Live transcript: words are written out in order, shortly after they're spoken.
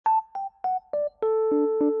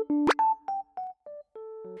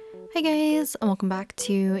Hi guys, and welcome back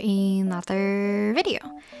to another video.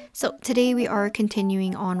 So today we are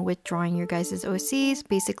continuing on with drawing your guys' OCs,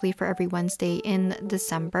 basically for every Wednesday in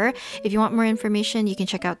December. If you want more information, you can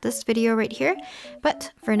check out this video right here.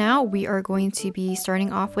 But for now, we are going to be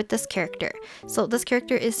starting off with this character. So this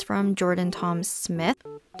character is from Jordan Tom Smith.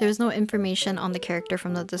 There's no information on the character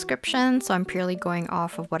from the description, so I'm purely going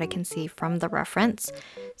off of what I can see from the reference.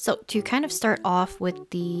 So to kind of start off with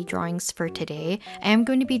the drawings for today, I am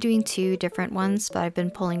going to be doing two different ones that I've been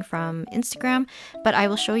pulling from Instagram, but I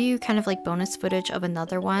will show you kind of like bonus footage of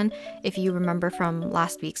another one if you remember from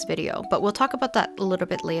last week's video, but we'll talk about that a little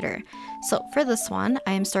bit later. So for this one,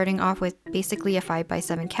 I am starting off with basically a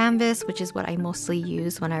 5x7 canvas, which is what I mostly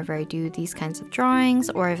use whenever I do these kinds of drawings,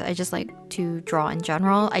 or if I just like to draw in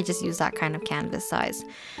general, I just use that kind of canvas size.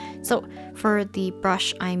 So for the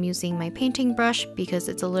brush, I'm using my painting brush because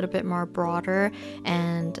it's a little bit more broader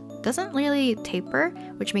and doesn't really taper,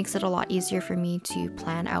 which makes it a lot easier for me to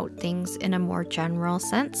plan out things in a more general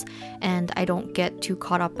sense, and I don't get too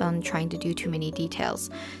caught up on trying to do too many details.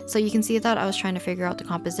 So you can see that I was trying to figure out the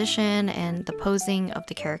composition and the posing of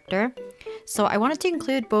the character. So I wanted to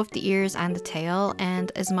include both the ears and the tail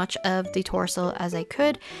and as much of the torso as I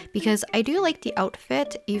could because I do like the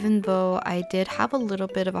outfit, even though I did have a little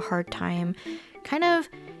bit of a hard time kind of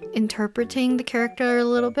interpreting the character a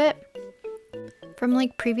little bit. From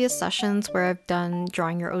like previous sessions where I've done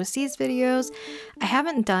drawing your OCs videos, I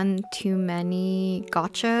haven't done too many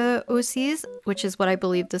gotcha OCs, which is what I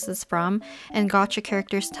believe this is from, and gotcha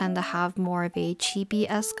characters tend to have more of a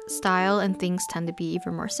chibi-esque style and things tend to be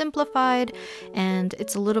even more simplified, and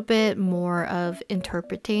it's a little bit more of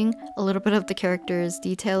interpreting a little bit of the character's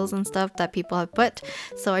details and stuff that people have put.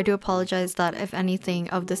 So I do apologize that if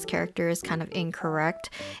anything of this character is kind of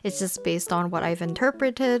incorrect. It's just based on what I've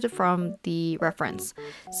interpreted from the reference.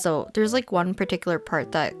 So there's like one particular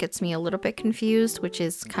part that gets me a little bit confused, which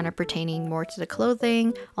is kind of pertaining more to the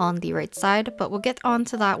clothing on the right side, but we'll get on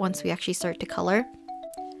to that once we actually start to color.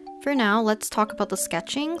 For now, let's talk about the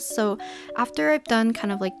sketching. So after I've done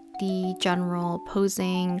kind of like the general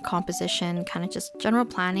posing, composition, kind of just general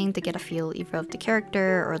planning to get a feel either of the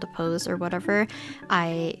character or the pose or whatever,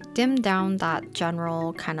 I dim down that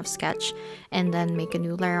general kind of sketch and then make a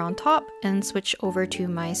new layer on top and switch over to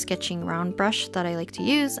my sketching round brush that I like to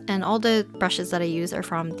use. And all the brushes that I use are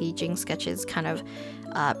from the Jing Sketches kind of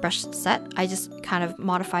brush set. I just kind of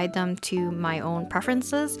modified them to my own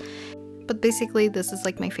preferences. But basically this is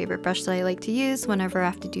like my favorite brush that I like to use whenever I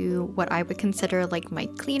have to do what I would consider like my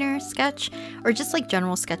cleaner sketch or just like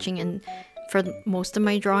general sketching and for most of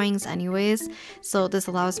my drawings anyways. So this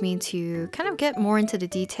allows me to kind of get more into the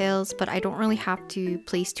details, but I don't really have to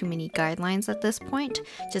place too many guidelines at this point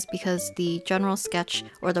just because the general sketch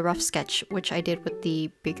or the rough sketch, which I did with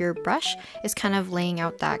the bigger brush, is kind of laying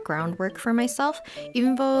out that groundwork for myself,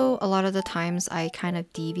 even though a lot of the times I kind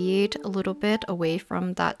of deviate a little bit away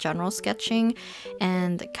from that general sketching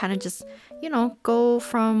and kind of just, you know, go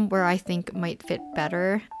from where I think might fit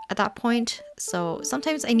better at that point. So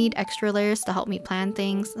sometimes I need extra layers to help me plan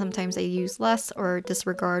things, sometimes I use less or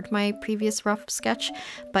disregard my previous rough sketch,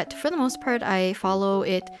 but for the most part I follow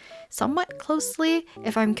it somewhat closely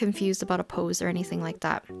if I'm confused about a pose or anything like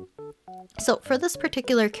that. So for this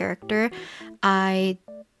particular character, I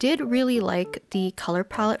did really like the color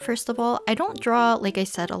palette. First of all, I don't draw, like I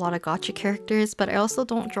said, a lot of gotcha characters, but I also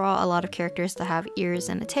don't draw a lot of characters that have ears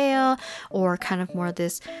and a tail or kind of more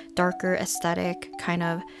this darker aesthetic kind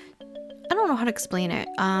of, I don't know how to explain it.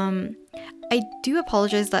 I do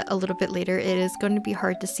apologize that a little bit later it is going to be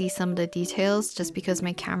hard to see some of the details just because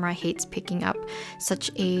my camera hates picking up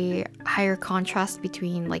such a higher contrast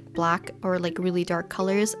between like black or like really dark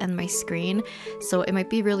colors and my screen. So it might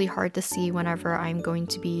be really hard to see whenever I'm going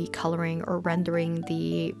to be coloring or rendering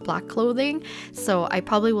the black clothing. So I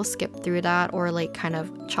probably will skip through that or like kind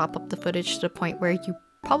of chop up the footage to the point where you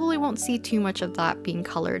probably won't see too much of that being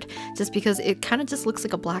colored just because it kind of just looks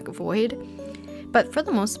like a black void. But for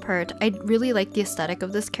the most part, I really like the aesthetic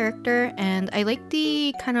of this character, and I like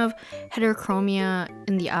the kind of heterochromia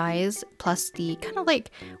in the eyes, plus the kind of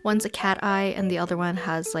like one's a cat eye and the other one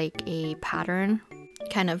has like a pattern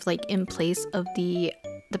kind of like in place of the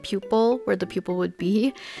pupil, where the pupil would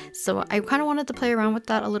be. So I kind of wanted to play around with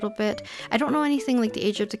that a little bit. I don't know anything like the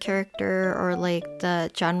age of the character or like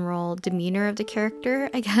the general demeanor of the character,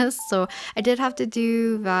 I guess. So I did have to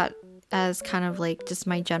do that as kind of like just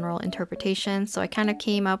my general interpretation. So I kind of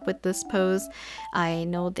came up with this pose. I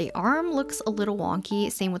know the arm looks a little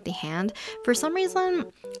wonky, same with the hand. For some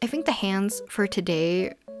reason, I think the hands for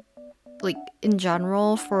today, like in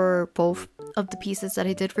general for both of the pieces that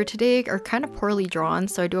I did for today are kind of poorly drawn,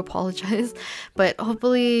 so I do apologize, but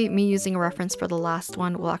hopefully me using a reference for the last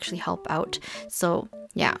one will actually help out. So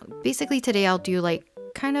yeah, basically today I'll do like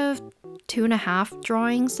kind of 2.5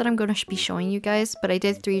 drawings that I'm going to be showing you guys, but I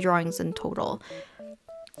did 3 drawings in total.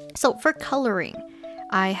 So for coloring,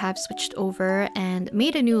 I have switched over and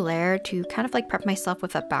made a new layer to kind of like prep myself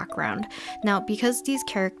with a background. Now, because these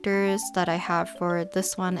characters that I have for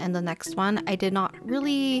this one and the next one, I did not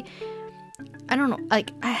really, I don't know,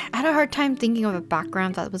 like I had a hard time thinking of a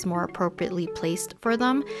background that was more appropriately placed for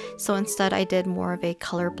them. So instead I did more of a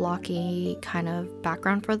color blocky kind of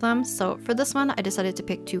background for them. So for this one, I decided to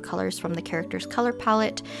pick 2 colors from the character's color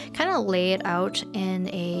palette, kind of lay it out in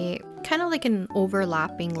a kind of like an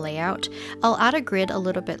overlapping layout. I'll add a grid a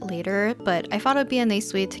little bit later, but I thought it would be a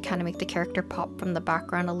nice way to kind of make the character pop from the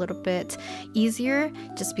background a little bit easier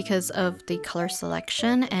just because of the color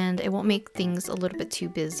selection, and it won't make things a little bit too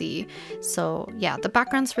busy. So yeah, the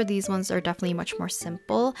backgrounds for these ones are definitely much more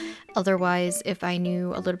simple. Otherwise, if I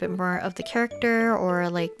knew a little bit more of the character or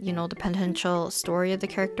like, you know, the potential story of the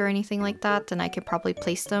character or anything like that, then I could probably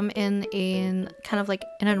place them in kind of like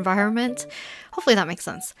an environment. Hopefully that makes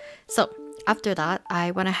sense. So after that,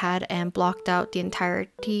 I went ahead and blocked out the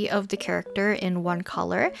entirety of the character in one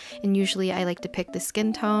color. And usually I like to pick the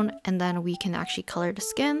skin tone, and then we can actually color the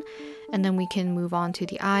skin, and then we can move on to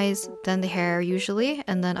the eyes, then the hair usually,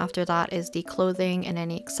 and then after that is the clothing and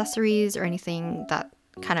any accessories or anything that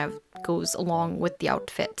kind of goes along with the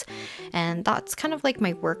outfit. And that's kind of like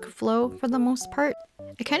my workflow for the most part.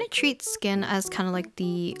 I kind of treat skin as kind of like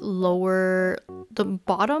the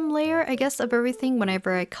bottom layer, I guess, of everything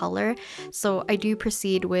whenever I color. So I do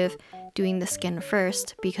proceed with doing the skin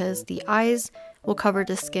first because the eyes will cover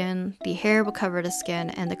the skin, the hair will cover the skin,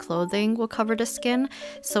 and the clothing will cover the skin.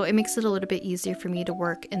 So it makes it a little bit easier for me to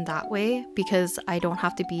work in that way because I don't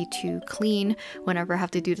have to be too clean whenever I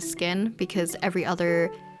have to do the skin, because every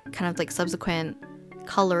other kind of like subsequent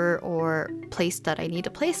color or place that I need to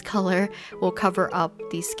place color will cover up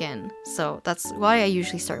the skin. So that's why I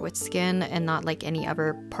usually start with skin and not like any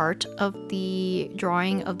other part of the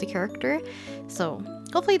drawing of the character. So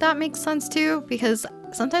hopefully that makes sense too, because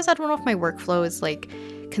sometimes I don't know if my workflow is like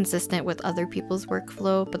consistent with other people's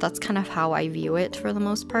workflow, but that's kind of how I view it for the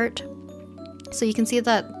most part. So you can see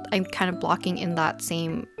that I'm kind of blocking in that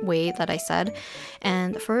same way that I said.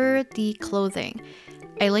 And for the clothing,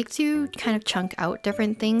 I like to kind of chunk out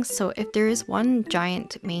different things. So if there is one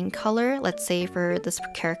giant main color, let's say for this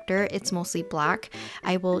character, it's mostly black,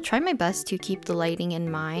 I will try my best to keep the lighting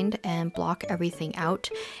in mind and block everything out.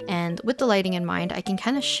 And with the lighting in mind, I can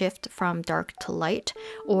kind of shift from dark to light,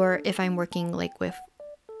 or if I'm working like with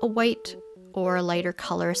a white or a lighter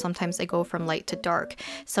color, sometimes I go from light to dark.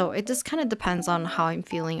 So it just kind of depends on how I'm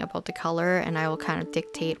feeling about the color, and I will kind of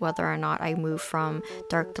dictate whether or not I move from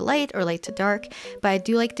dark to light or light to dark. But I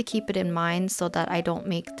do like to keep it in mind so that I don't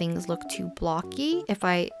make things look too blocky if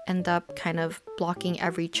I end up kind of blocking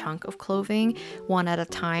every chunk of clothing one at a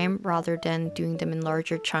time rather than doing them in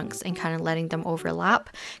larger chunks and kind of letting them overlap,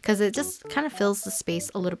 because it just kind of fills the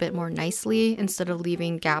space a little bit more nicely instead of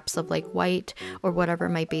leaving gaps of like white or whatever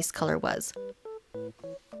my base color was.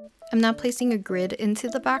 I'm now placing a grid into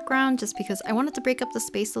the background just because I wanted to break up the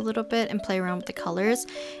space a little bit and play around with the colors,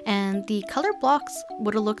 and the color blocks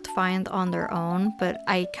would have looked fine on their own, but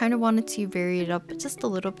I kind of wanted to vary it up just a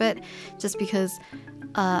little bit just because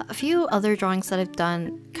a few other drawings that I've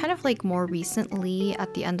done kind of like more recently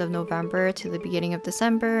at the end of November to the beginning of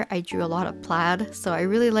December, I drew a lot of plaid, so I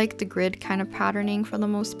really like the grid kind of patterning for the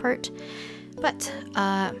most part. But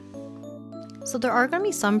so there are going to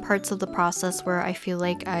be some parts of the process where I feel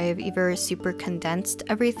like I've either super condensed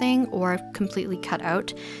everything or I've completely cut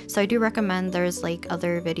out. So I do recommend there's like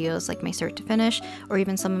other videos like my start to finish or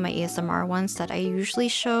even some of my ASMR ones that I usually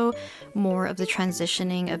show more of the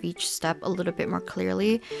transitioning of each step a little bit more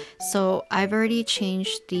clearly. So I've already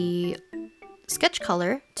changed the sketch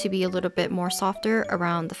color to be a little bit more softer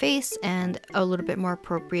around the face and a little bit more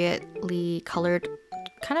appropriately colored,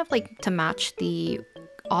 kind of like to match the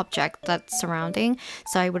object that's surrounding.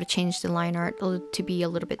 So I would have changed the line art to be a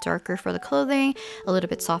little bit darker for the clothing, a little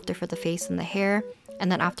bit softer for the face and the hair.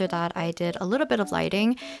 And then after that, I did a little bit of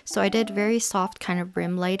lighting. So I did very soft kind of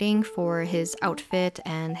rim lighting for his outfit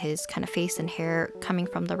and his kind of face and hair coming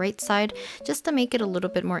from the right side, just to make it a little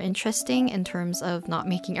bit more interesting in terms of not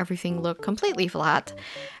making everything look completely flat.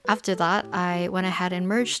 After that, I went ahead and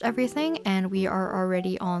merged everything, and we are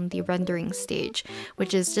already on the rendering stage,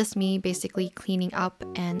 which is just me basically cleaning up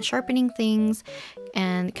and sharpening things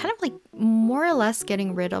and kind of like more or less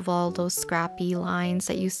getting rid of all those scrappy lines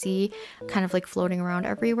that you see kind of like floating around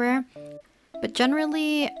everywhere. But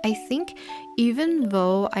generally, I think even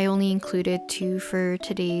though I only included 2 for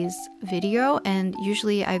today's video, and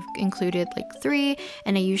usually I've included like 3,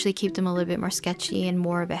 and I usually keep them a little bit more sketchy and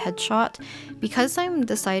more of a headshot, because I'm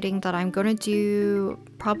deciding that I'm gonna do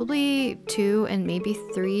probably 2 and maybe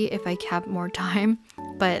 3 if I have more time,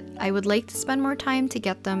 but I would like to spend more time to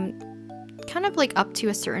get them kind of like up to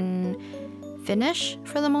a certain finish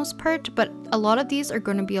for the most part, but a lot of these are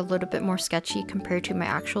going to be a little bit more sketchy compared to my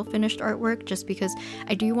actual finished artwork, just because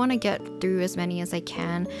I do want to get through as many as I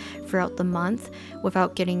can throughout the month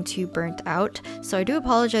without getting too burnt out. So I do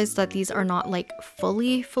apologize that these are not like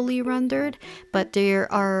fully rendered, but they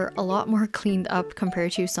are a lot more cleaned up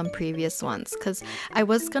compared to some previous ones, because I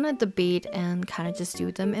was gonna debate and kind of just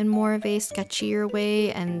do them in more of a sketchier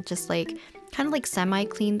way and just like kind of like semi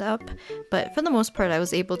cleaned up, but for the most part I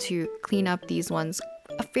was able to clean up these ones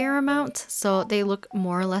a fair amount, so they look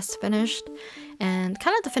more or less finished. And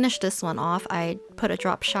kind of to finish this one off, I put a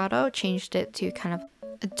drop shadow, changed it to kind of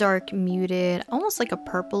a dark muted, almost like a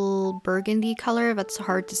purple burgundy color that's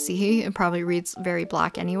hard to see. It probably reads very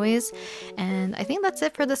black anyways. And I think that's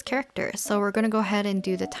it for this character. So we're gonna go ahead and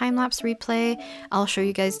do the time-lapse replay. I'll show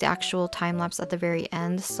you guys the actual time-lapse at the very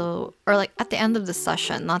end, so, or like at the end of the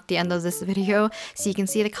session, not the end of this video, so you can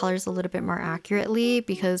see the colors a little bit more accurately,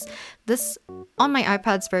 because this on my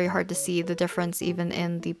iPad's very hard to see the difference even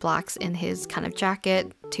in the blacks in his kind of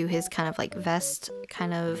jacket to his kind of like vest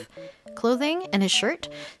kind of clothing and his shirt,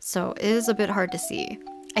 so it is a bit hard to see.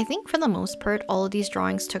 I think for the most part all of these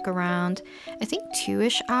drawings took around, I think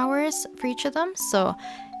 2-ish hours for each of them. So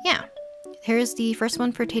yeah, here's the first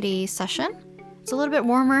one for today's session. It's a little bit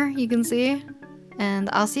warmer, you can see, and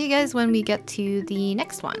I'll see you guys when we get to the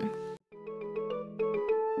next one.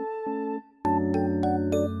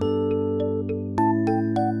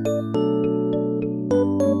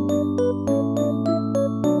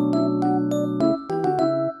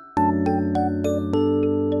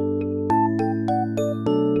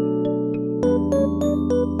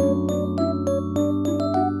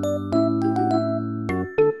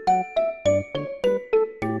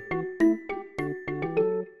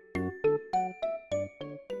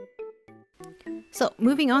 So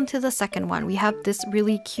moving on to the second one, we have this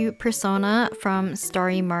really cute persona from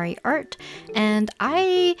Starry Mari Art, and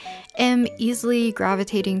I am easily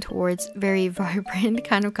gravitating towards very vibrant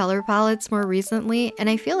kind of color palettes more recently,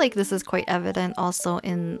 and I feel like this is quite evident also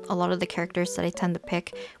in a lot of the characters that I tend to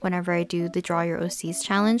pick whenever I do the Draw Your OCs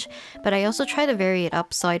challenge. But I also try to vary it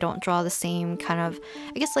up so I don't draw the same kind of,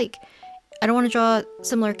 I guess like, I don't want to draw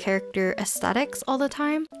similar character aesthetics all the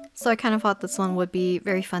time. So I kind of thought this one would be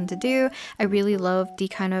very fun to do. I really love the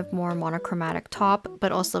kind of more monochromatic top,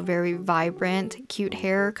 but also very vibrant, cute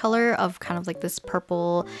hair color of kind of like this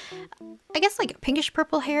purple, I guess like pinkish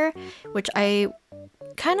purple hair, which I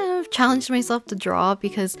kind of challenged myself to draw,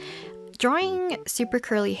 because drawing super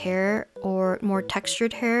curly hair or more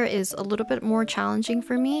textured hair is a little bit more challenging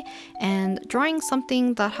for me, and drawing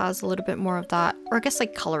something that has a little bit more of that, or I guess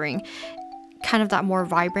like coloring, kind of that more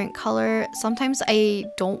vibrant color, sometimes I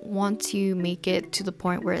don't want to make it to the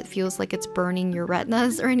point where it feels like it's burning your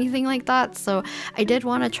retinas or anything like that. So I did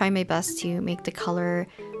want to try my best to make the color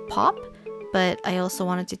pop, but I also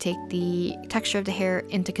wanted to take the texture of the hair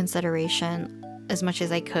into consideration as much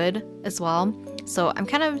as I could as well. So I'm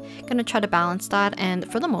kind of gonna try to balance that, and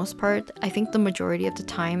for the most part I think the majority of the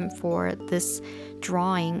time for this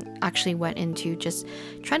drawing actually went into just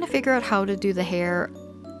trying to figure out how to do the hair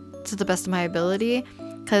to the best of my ability,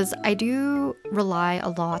 because I do rely a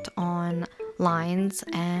lot on lines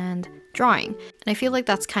and drawing, and I feel like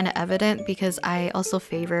that's kind of evident because I also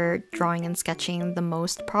favor drawing and sketching the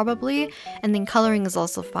most probably, and then coloring is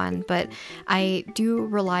also fun, but I do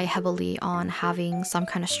rely heavily on having some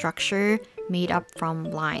kind of structure made up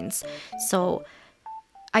from lines. So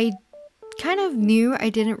I kind of knew I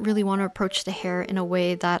didn't really want to approach the hair in a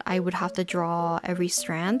way that I would have to draw every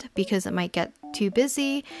strand, because it might get too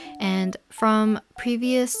busy. And from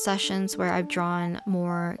previous sessions where I've drawn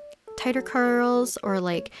more tighter curls, or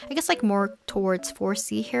like I guess like more towards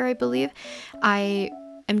 4C hair, I believe, I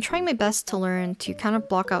am trying my best to learn to kind of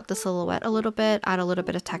block out the silhouette a little bit, add a little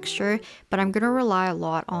bit of texture, but I'm gonna rely a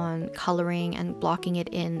lot on coloring and blocking it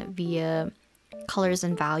in via colors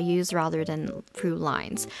and values rather than through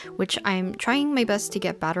lines, which I'm trying my best to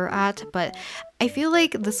get better at, but I feel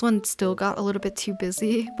like this one still got a little bit too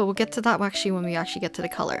busy, but we'll get to that actually when we actually get to the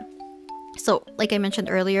color. So like I mentioned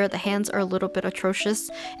earlier, the hands are a little bit atrocious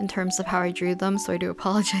in terms of how I drew them, so I do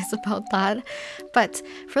apologize about that. But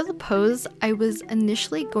for the pose, I was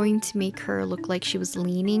initially going to make her look like she was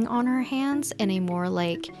leaning on her hands in a more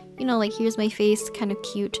like, you know, like here's my face, kind of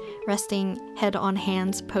cute resting head on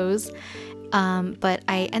hands pose. but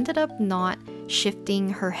I ended up not shifting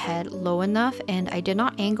her head low enough, and I did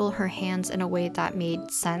not angle her hands in a way that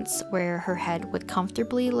made sense where her head would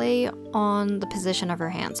comfortably lay on the position of her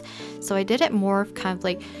hands. So I did it more kind of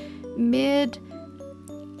like mid,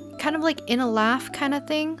 kind of like in a laugh kind of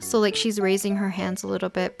thing. So like she's raising her hands a little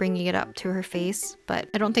bit, bringing it up to her face, but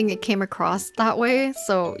I don't think it came across that way.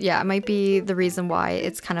 So yeah, it might be the reason why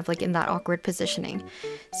it's kind of like in that awkward positioning.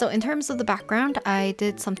 So in terms of the background, I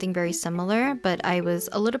did something very similar, but I was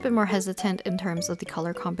a little bit more hesitant in terms of the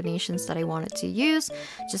color combinations that I wanted to use,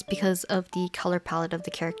 just because of the color palette of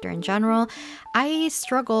the character in general. I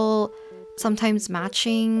struggle sometimes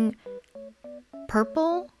matching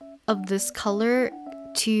purple of this color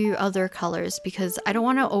to other colors because I don't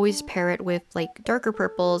want to always pair it with like darker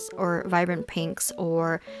purples or vibrant pinks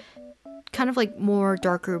or kind of like more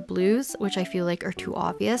darker blues, which I feel like are too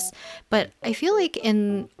obvious. But I feel like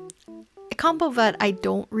in a combo that I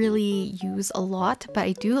don't really use a lot, but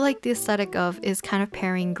I do like the aesthetic of, is kind of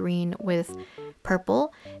pairing green with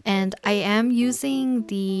purple. And I am using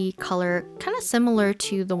the color kind of similar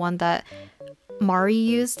to the one that Mari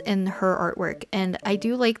used in her artwork, and I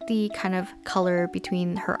do like the kind of color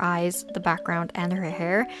between her eyes, the background, and her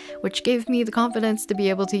hair, which gave me the confidence to be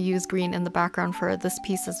able to use green in the background for this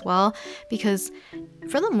piece as well, because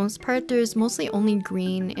for the most part there's mostly only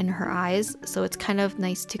green in her eyes, so it's kind of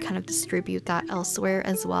nice to kind of distribute that elsewhere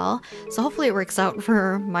as well. So hopefully it works out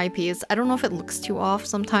for my piece. I don't know if it looks too off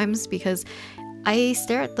sometimes because I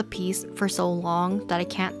stare at the piece for so long that I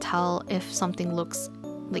can't tell if something looks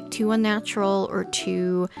like too unnatural or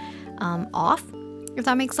too off, if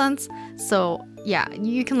that makes sense. So yeah,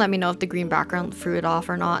 you can let me know if the green background threw it off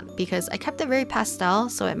or not, because I kept it very pastel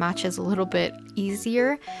so it matches a little bit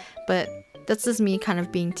easier, but that's just me kind of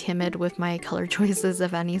being timid with my color choices,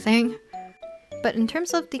 if anything. But in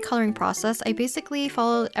terms of the coloring process, I basically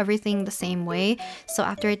followed everything the same way. So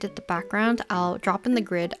after I did the background, I'll drop in the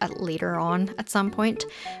grid later on at some point.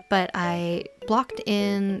 But I blocked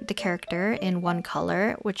in the character in one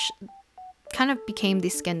color, which kind of became the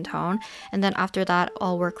skin tone. And then after that,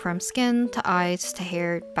 I'll work from skin to eyes to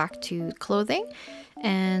hair back to clothing.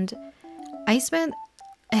 And I spent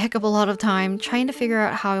a heck of a lot of time trying to figure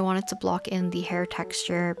out how I wanted to block in the hair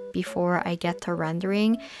texture before I get to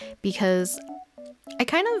rendering, because I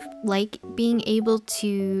kind of like being able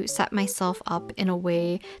to set myself up in a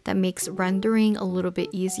way that makes rendering a little bit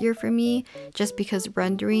easier for me, just because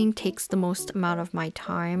rendering takes the most amount of my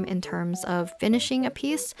time in terms of finishing a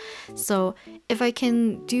piece. So if I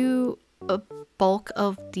can do a bulk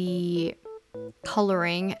of the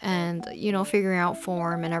coloring and, you know, figuring out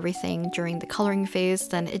form and everything during the coloring phase,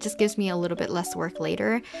 then it just gives me a little bit less work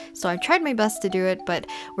later. So I've tried my best to do it, but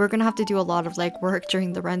we're gonna have to do a lot of legwork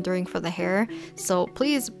during the rendering for the hair, so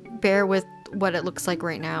please bear with what it looks like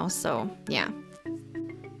right now. So yeah.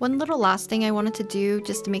 One little last thing I wanted to do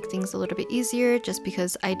just to make things a little bit easier, just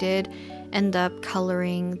because I did end up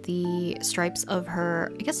coloring the stripes of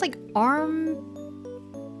her, I guess like arm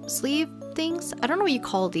sleeve things. I don't know what you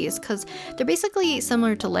call these, because they're basically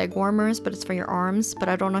similar to leg warmers, but it's for your arms. But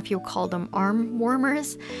I don't know if you call them arm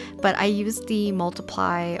warmers. But I used the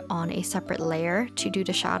multiply on a separate layer to do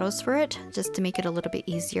the shadows for it, just to make it a little bit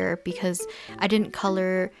easier, because I didn't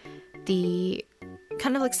color the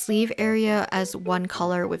kind of like sleeve area as one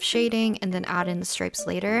color with shading and then add in the stripes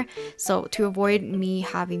later. So to avoid me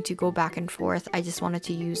having to go back and forth, I just wanted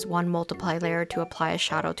to use one multiply layer to apply a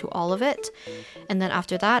shadow to all of it. And then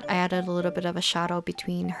after that, I added a little bit of a shadow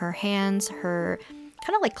between her hands, her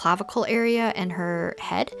kind of like clavicle area, and her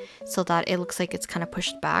head, so that it looks like it's kind of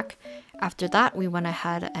pushed back. After that, we went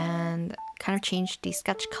ahead and kind of changed the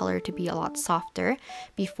sketch color to be a lot softer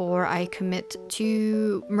before I commit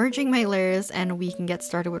to merging my layers and we can get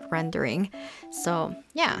started with rendering. So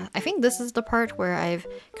yeah, I think this is the part where I've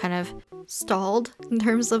kind of stalled in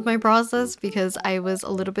terms of my process, because I was a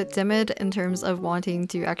little bit timid in terms of wanting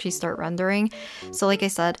to actually start rendering. So like I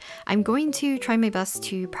said, I'm going to try my best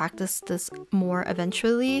to practice this more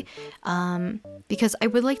eventually, because I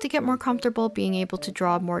would like to get more comfortable being able to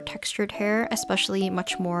draw more textured hair, especially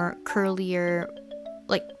much more curlier,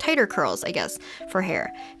 like tighter curls, I guess, for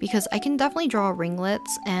hair, because I can definitely draw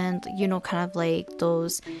ringlets and, you know, kind of like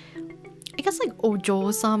those, I guess like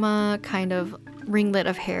Ojo-sama kind of ringlet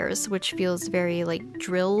of hairs, which feels very like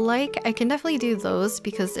drill-like. I can definitely do those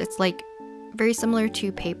because it's like very similar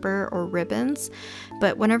to paper or ribbons.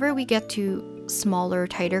 But whenever we get to smaller,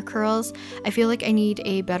 tighter curls, I feel like I need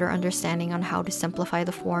a better understanding on how to simplify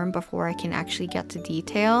the form before I can actually get to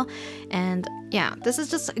detail. And yeah, this is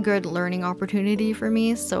just a good learning opportunity for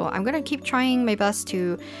me, so I'm gonna keep trying my best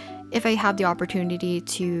to if I have the opportunity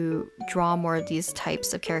to draw more of these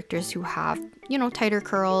types of characters who have, you know, tighter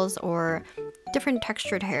curls or different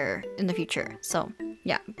textured hair in the future. So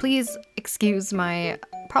yeah, please excuse my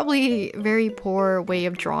probably very poor way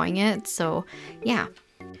of drawing it. So yeah.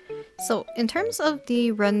 So in terms of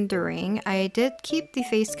the rendering, I did keep the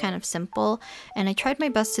face kind of simple, and I tried my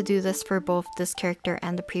best to do this for both this character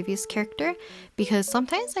and the previous character, because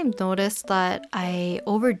sometimes I've noticed that I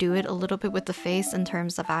overdo it a little bit with the face in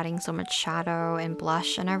terms of adding so much shadow and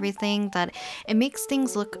blush and everything that it makes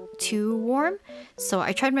things look too warm. So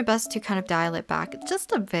I tried my best to kind of dial it back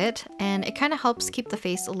just a bit, and it kind of helps keep the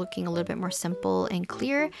face looking a little bit more simple and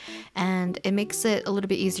clear, and it makes it a little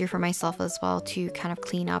bit easier for myself as well to kind of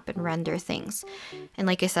clean up and render things. And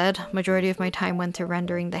like I said, majority of my time went to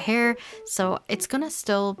rendering the hair, so it's gonna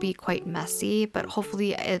still be quite messy, but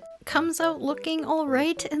hopefully it comes out looking all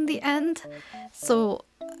right in the end. So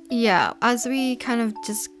yeah, as we kind of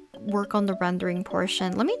just work on the rendering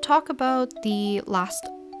portion, let me talk about the last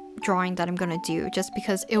drawing that I'm gonna do, just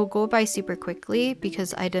because it will go by super quickly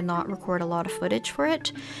because I did not record a lot of footage for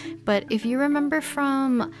it. But if you remember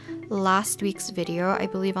from last week's video, I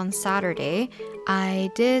believe on Saturday,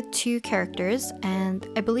 I did 2 characters, and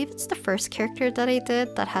I believe it's the first character that I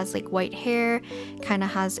did that has like white hair, kind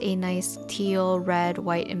of has a nice teal, red,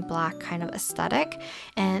 white, and black kind of aesthetic,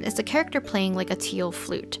 and it's a character playing like a teal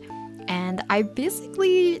flute. And I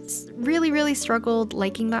basically really struggled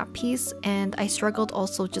liking that piece, and I struggled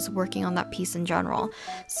also just working on that piece in general.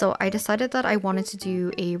 So I decided that I wanted to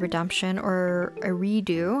do a redemption or a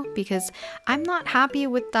redo because I'm not happy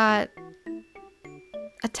with that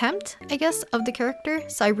attempt, I guess, of the character.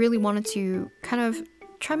 So I really wanted to kind of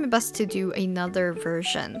try my best to do another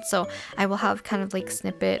version. So I will have kind of like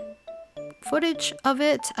snippet footage of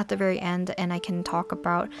it at the very end, and I can talk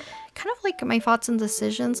about kind of like my thoughts and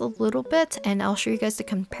decisions a little bit, and I'll show you guys the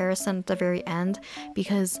comparison at the very end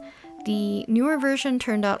because the newer version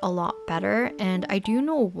turned out a lot better, and I do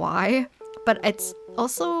know why, but it's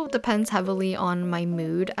also depends heavily on my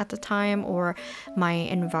mood at the time or my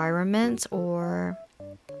environment, or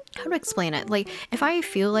how to explain it. Like, if I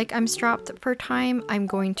feel like I'm strapped for time, I'm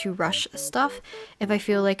going to rush stuff. If I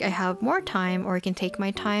feel like I have more time or I can take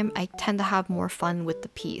my time, I tend to have more fun with the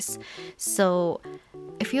piece. So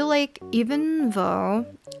I feel like even though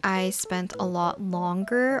I spent a lot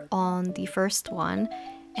longer on the first one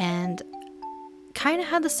and kind of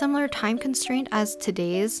had a similar time constraint as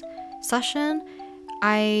today's session,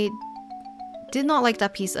 I did not like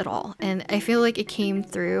that piece at all, and I feel like it came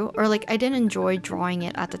through, or like I didn't enjoy drawing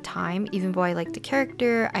it at the time. Even though I liked the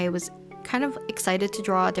character, I was kind of excited to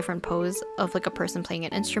draw a different pose of like a person playing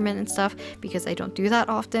an instrument and stuff because I don't do that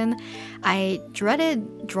often. I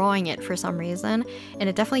dreaded drawing it for some reason, and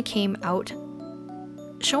it definitely came out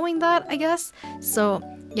showing that, I guess. So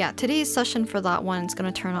yeah, today's session for that one is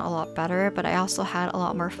gonna turn out a lot better, but I also had a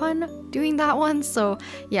lot more fun doing that one. So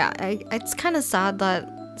yeah, it's kind of sad that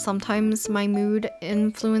sometimes my mood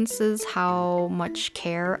influences how much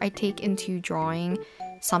care I take into drawing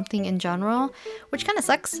something in general, which kind of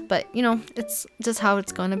sucks, but you know, it's just how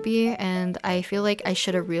it's gonna be. And I feel like I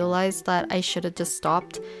should have realized that I should have just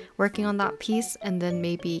stopped working on that piece and then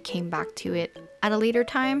maybe came back to it at a later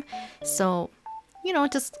time. So, you know,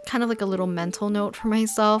 just kind of like a little mental note for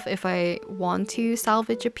myself. If I want to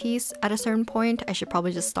salvage a piece at a certain point, I should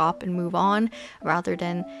probably just stop and move on rather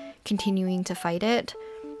than continuing to fight it.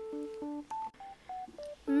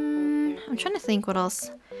 I'm trying to think what else.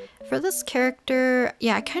 For this character,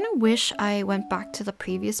 yeah, I kind of wish I went back to the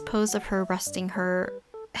previous pose of her resting her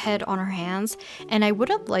head on her hands, and I would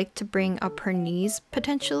have liked to bring up her knees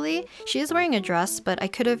potentially. She is wearing a dress, but I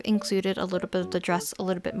could have included a little bit of the dress a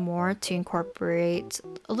little bit more to incorporate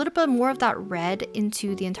a little bit more of that red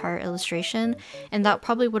into the entire illustration, and that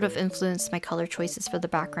probably would have influenced my color choices for the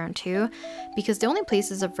background too, because the only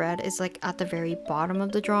places of red is like at the very bottom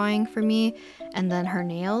of the drawing for me, and then her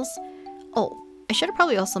nails. Oh, I should have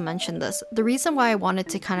probably also mentioned this. The reason why I wanted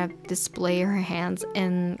to kind of display her hands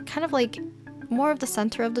in kind of like more of the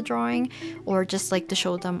center of the drawing, or just like to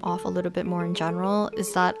show them off a little bit more in general,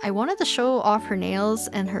 is that I wanted to show off her nails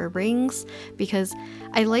and her rings because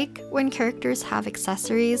I like when characters have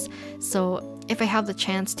accessories. So if I have the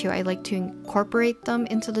chance to, I like to incorporate them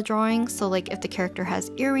into the drawing. So like if the character has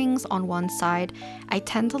earrings on one side, I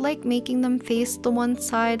tend to like making them face the one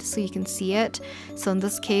side so you can see it. So in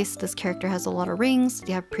this case, this character has a lot of rings.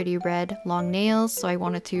 They have pretty red long nails, so I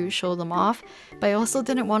wanted to show them off, but I also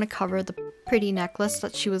didn't want to cover the pretty necklace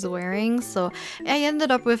that she was wearing, so I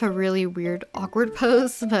ended up with a really weird, awkward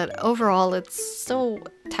pose, but overall it's still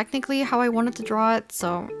technically how I wanted to draw it,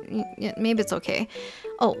 so maybe it's okay.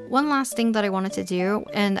 Oh, one last thing that I wanted to do,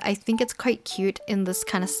 and I think it's quite cute in this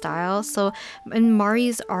kind of style. So in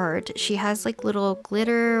Mari's art, she has like little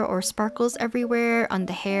glitter or sparkles everywhere on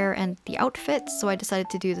the hair and the outfit, so I decided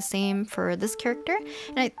to do the same for this character,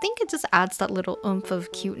 and I think it just adds that little oomph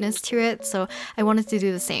of cuteness to it, so I wanted to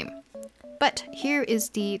do the same. But here is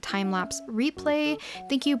the time-lapse replay.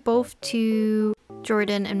 Thank you both to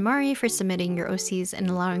Jordan and Mari for submitting your OCs and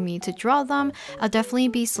allowing me to draw them. I'll definitely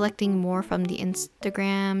be selecting more from the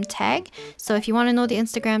Instagram tag. So if you want to know the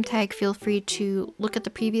Instagram tag, feel free to look at the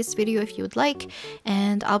previous video if you would like.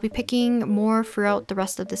 And I'll be picking more throughout the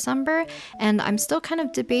rest of December. And I'm still kind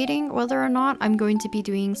of debating whether or not I'm going to be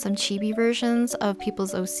doing some chibi versions of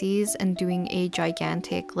people's OCs and doing a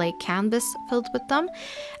gigantic like canvas filled with them.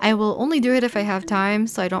 I will only do it if I have time,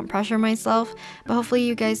 so I don't pressure myself. But hopefully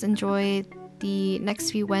you guys enjoy the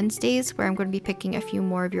next few Wednesdays where I'm going to be picking a few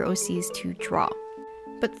more of your OCs to draw.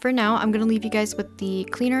 But for now, I'm going to leave you guys with the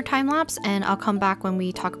cleaner time lapse, and I'll come back when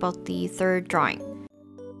we talk about the third drawing.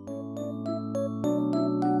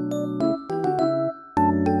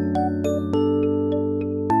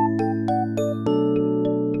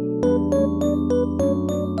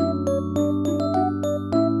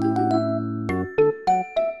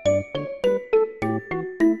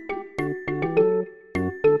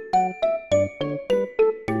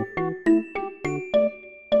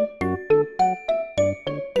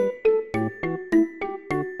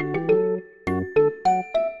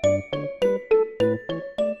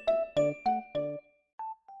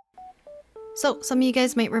 So some of you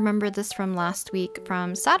guys might remember this from last week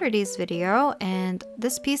from Saturday's video, and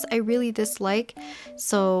this piece I really dislike,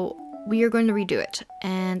 so we are going to redo it.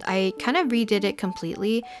 And I kind of redid it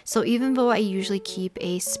completely, so even though I usually keep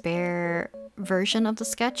a spare version of the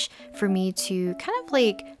sketch for me to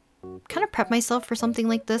kind of prep myself for something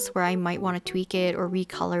like this where I might want to tweak it or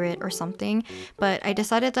recolor it or something, but I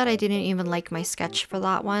decided that I didn't even like my sketch for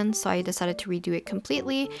that one, so I decided to redo it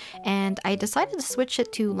completely, and I decided to switch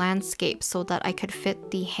it to landscape so that I could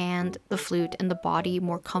fit the hand, the flute, and the body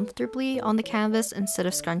more comfortably on the canvas instead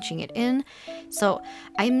of scrunching it in. So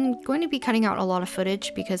I'm going to be cutting out a lot of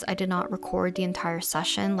footage because I did not record the entire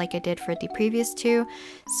session like I did for the previous two.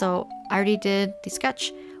 So I already did the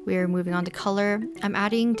sketch. We're moving on to color. I'm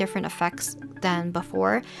adding different effects than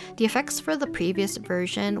before. The effects for the previous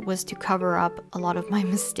version was to cover up a lot of my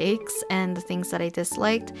mistakes and the things that I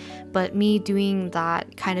disliked, but me doing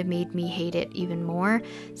that kind of made me hate it even more.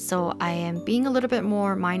 So I am being a little bit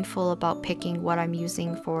more mindful about picking what I'm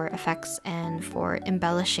using for effects and for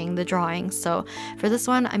embellishing the drawing. So for this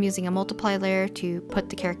one, I'm using a multiply layer to put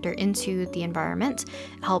the character into the environment.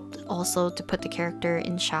 It helped also to put the character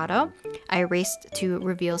in shadow. I erased to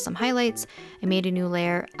reveal some highlights. I made a new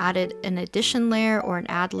layer, added an addition layer or an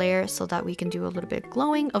add layer so that we can do a little bit of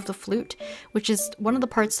glowing of the flute, which is one of the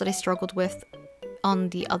parts that I struggled with on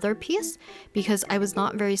the other piece because I was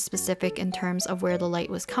not very specific in terms of where the light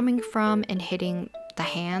was coming from and hitting the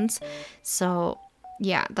hands. So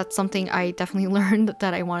yeah, that's something I definitely learned,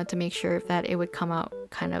 that I wanted to make sure that it would come out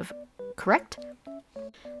kind of correct.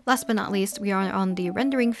 Last but not least, we are on the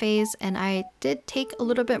rendering phase, and I did take a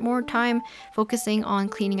little bit more time focusing on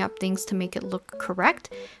cleaning up things to make it look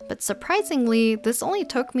correct, but surprisingly, this only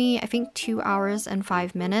took me, I think, 2 hours and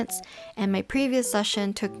 5 minutes, and my previous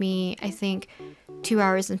session took me, I think, 2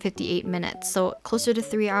 hours and 58 minutes, so closer to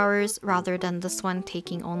 3 hours rather than this one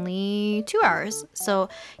taking only 2 hours. So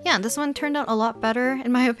yeah, this one turned out a lot better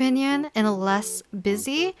in my opinion, and less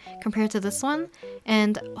busy compared to this one,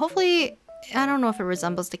 and hopefully, I don't know if it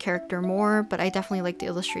resembles the character more, but I definitely like the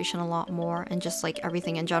illustration a lot more, and just like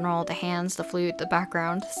everything in general, the hands, the flute, the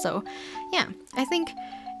background. So yeah, I think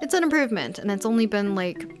it's an improvement, and it's only been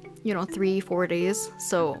like, you know, 3-4 days.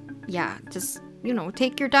 So yeah, just, you know,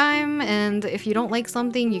 take your time, and if you don't like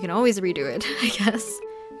something, you can always redo it, I guess.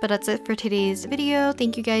 But that's it for today's video.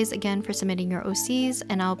 Thank you guys again for submitting your OCs,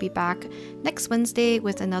 and I'll be back next Wednesday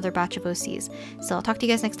with another batch of OCs. So I'll talk to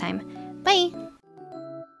you guys next time. Bye!